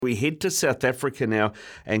We head to South Africa now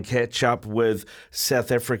and catch up with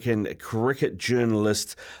South African cricket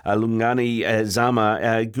journalist Lungani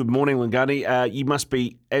Zama. Good morning, Lungani. You must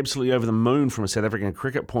be absolutely over the moon from a South African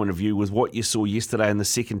cricket point of view with what you saw yesterday in the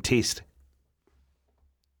second test.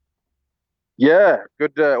 Yeah,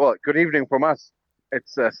 good evening from us.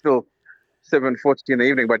 It's still 7:40 in the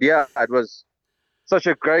evening, but yeah, it was such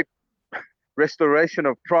a great restoration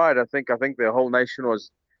of pride. I think the whole nation was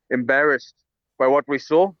embarrassed by what we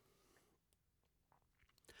saw,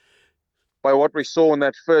 in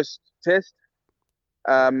that first test,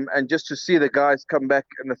 and just to see the guys come back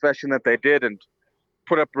in the fashion that they did and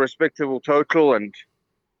put up a respectable total and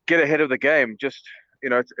get ahead of the game. Just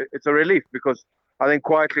it's a relief because I think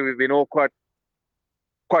quietly we've been all quite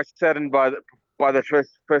saddened by the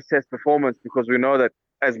first test performance, because we know that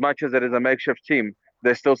as much as it is a makeshift team,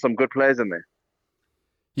 there's still some good players in there.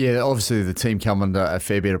 Yeah, obviously the team come under a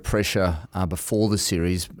fair bit of pressure before the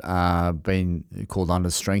series, being called under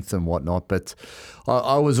strength and whatnot. But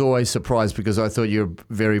I was always surprised because I thought you're a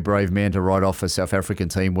very brave man to write off a South African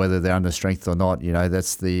team, whether they're under strength or not. You know,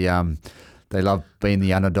 that's the they love being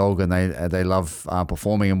the underdog and they love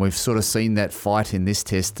performing, and we've sort of seen that fight in this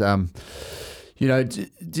test. Do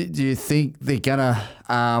you think they're going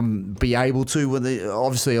to be able to?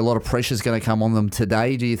 Obviously, a lot of pressure is going to come on them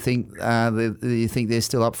today. Do you think they're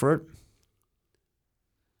still up for it?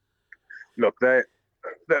 Look,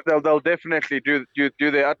 they'll definitely do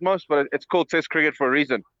their utmost, but it's called Test cricket for a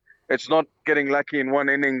reason. It's not getting lucky in one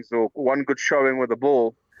innings or one good showing with the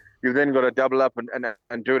ball. You've then got to double up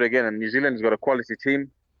and do it again. And New Zealand's got a quality team,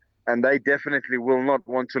 and they definitely will not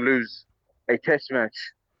want to lose a Test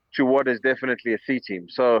match to what is definitely a C team.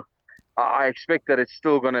 So I expect that it's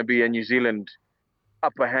still going to be a New Zealand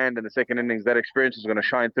upper hand in the second innings. That experience is going to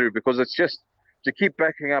shine through, because it's just to keep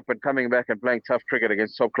backing up and coming back and playing tough cricket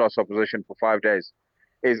against top-class opposition for 5 days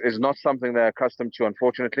is not something they're accustomed to,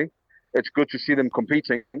 unfortunately. It's good to see them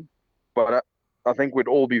competing, but I think we'd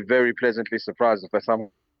all be very pleasantly surprised if there's some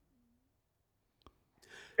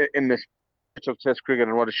in this of Test cricket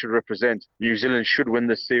and what it should represent. New Zealand should win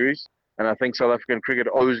this series. And I think South African cricket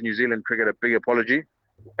owes New Zealand cricket a big apology.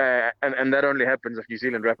 And that only happens if New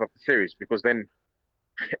Zealand wrap up the series, because then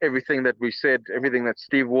everything that we said, everything that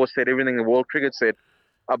Steve Waugh said, everything the world cricket said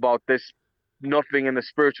about this not being in the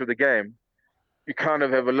spirit of the game, you kind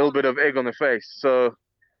of have a little bit of egg on the face. So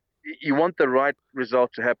you want the right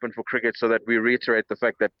result to happen for cricket, so that we reiterate the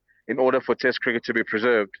fact that in order for Test cricket to be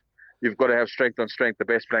preserved, you've got to have strength on strength, the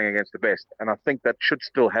best playing against the best. And I think that should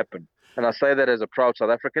still happen. And I say that as a proud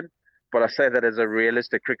South African, but I say that as a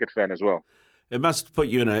realistic cricket fan as well. It must put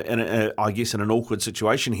you in an awkward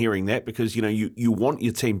situation hearing that, because you want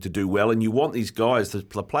your team to do well, and you want these guys, the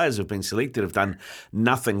players who've been selected have done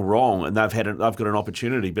nothing wrong, and they've got an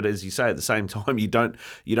opportunity. But as you say, at the same time, you don't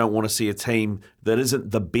want to see a team that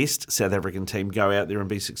isn't the best South African team go out there and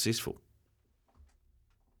be successful.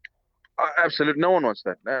 Absolutely, no one wants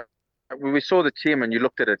that. When we saw the team and you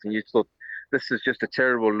looked at it and you thought, this is just a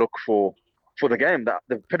terrible look for the game,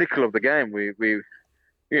 the pinnacle of the game. We're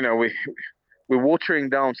watering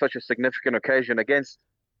down such a significant occasion against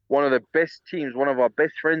one of the best teams, one of our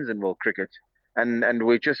best friends in world cricket, and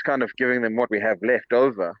we're just kind of giving them what we have left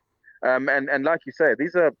over. And like you say,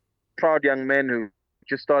 these are proud young men who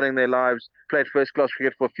just starting their lives, played first class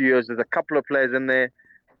cricket for a few years. There's a couple of players in there,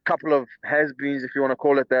 a couple of has-beens, if you want to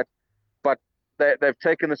call it that, but they've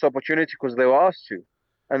taken this opportunity because they were asked to,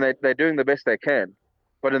 and they're doing the best they can.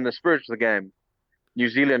 But in the spirit of the game, New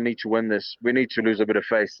Zealand need to win this. We need to lose a bit of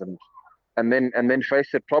face and then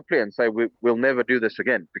face it properly and say we'll never do this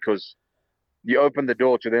again, because you open the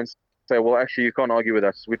door to then say, well, actually, you can't argue with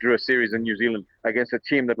us. We drew a series in New Zealand against a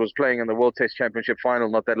team that was playing in the World Test Championship final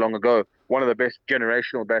not that long ago. One of the best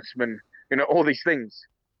generational batsmen, all these things.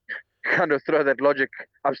 Kind of throw that logic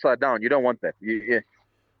upside down. You don't want that. The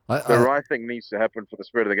right thing needs to happen for the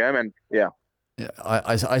spirit of the game. And yeah. Yeah,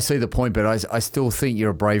 I see the point, but I still think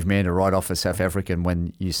you're a brave man to write off a South African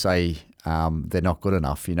when you say they're not good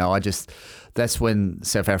enough. That's when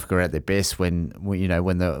South Africa are at their best, when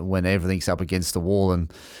everything's up against the wall,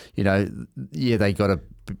 and they got a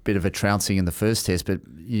bit of a trouncing in the first test, but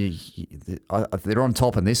they're on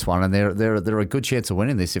top in this one, and they're a good chance of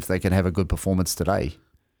winning this if they can have a good performance today.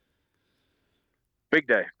 Big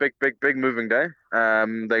day, big moving day.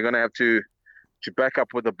 They're going to have to back up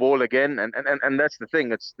with the ball again, and that's the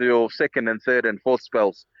thing. It's your second and third and fourth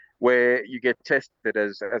spells where you get tested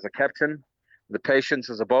as a captain, the patience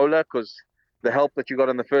as a bowler, because the help that you got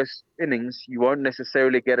in the first innings, you won't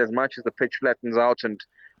necessarily get as much as the pitch flattens out and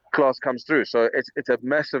class comes through. So it's a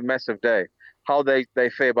massive day. How they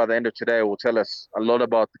fare by the end of today will tell us a lot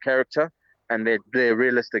about the character and their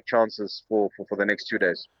realistic chances for the next 2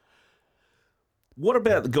 days. What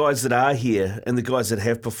about the guys that are here and the guys that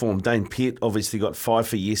have performed? Dane Pett obviously got 5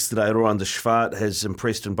 for yesterday. Ryan de Schwaart has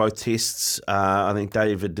impressed in both tests. I think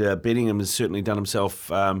David Bedingham has certainly done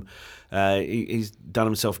himself. He's done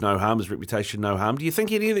himself no harm. His reputation no harm. Do you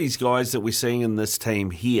think any of these guys that we're seeing in this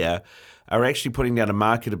team here are actually putting down a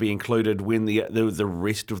marker to be included when the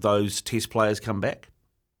rest of those test players come back?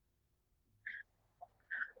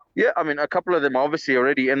 Yeah, I mean, a couple of them are obviously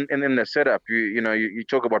already in the setup. You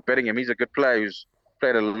talk about Bedingham. He's a good player who's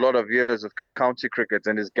played a lot of years of county cricket,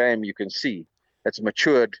 and his game, you can see it's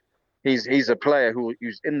matured. He's a player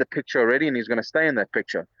who's in the picture already, and he's going to stay in that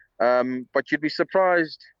picture. But you'd be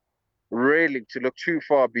surprised, really, to look too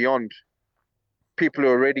far beyond people who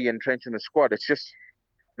are already entrenched in the squad. It's just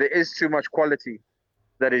there is too much quality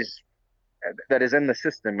that is in the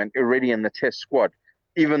system and already in the test squad.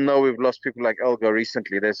 Even though we've lost people like Elgar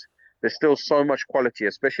recently, there's still so much quality,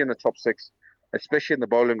 especially in the top 6, especially in the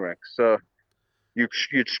bowling ranks. So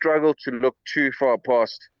you'd struggle to look too far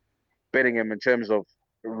past Bedingham in terms of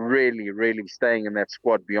really, really staying in that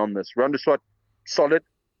squad beyond this. Ron de Schwaart, solid,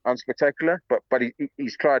 unspectacular, but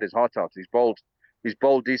he's tried his heart out. He's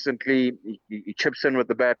bowled decently. He chips in with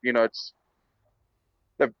the bat.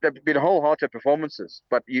 They've been wholehearted performances,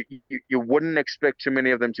 but you wouldn't expect too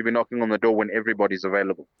many of them to be knocking on the door when everybody's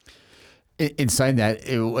available. In saying that,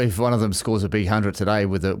 if one of them scores a big 100 today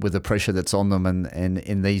with the pressure that's on them and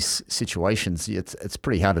in these situations, it's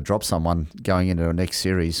pretty hard to drop someone going into a next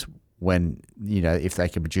series when, if they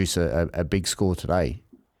can produce a big score today.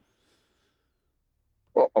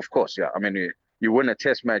 Well, of course, yeah. I mean, you win a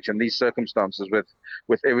test match in these circumstances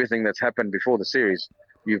with everything that's happened before the series.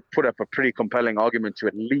 You've put up a pretty compelling argument to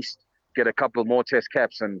at least get a couple more test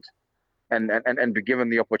caps and be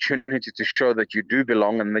given the opportunity to show that you do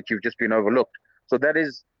belong and that you've just been overlooked. So that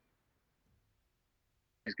is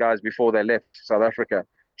these guys before they left South Africa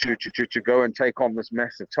to go and take on this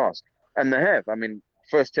massive task. And they have. I mean,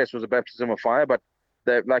 first test was a baptism of fire, but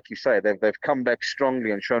like you say, they've come back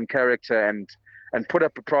strongly and shown character and put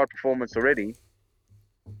up a proud performance already.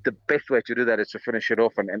 The best way to do that is to finish it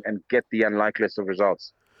off and get the unlikeliest of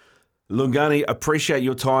results. Lungani, appreciate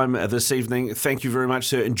your time this evening. Thank you very much,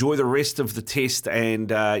 sir. Enjoy the rest of the test and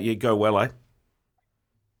go well, eh?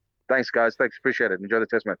 Thanks, guys. Thanks. Appreciate it. Enjoy the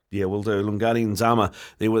test match. Yeah, we'll do. Lungani Zama,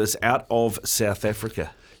 they're with us out of South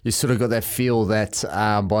Africa. You sort of got that feel that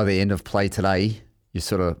by the end of play today, you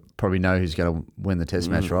sort of probably know who's going to win the test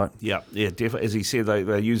match, right? Yeah, definitely. As he said,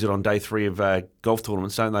 they use it on day 3 of golf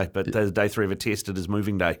tournaments, don't they? But day 3 of a test, it is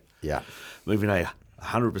moving day. Yeah. Moving day,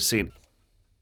 100%.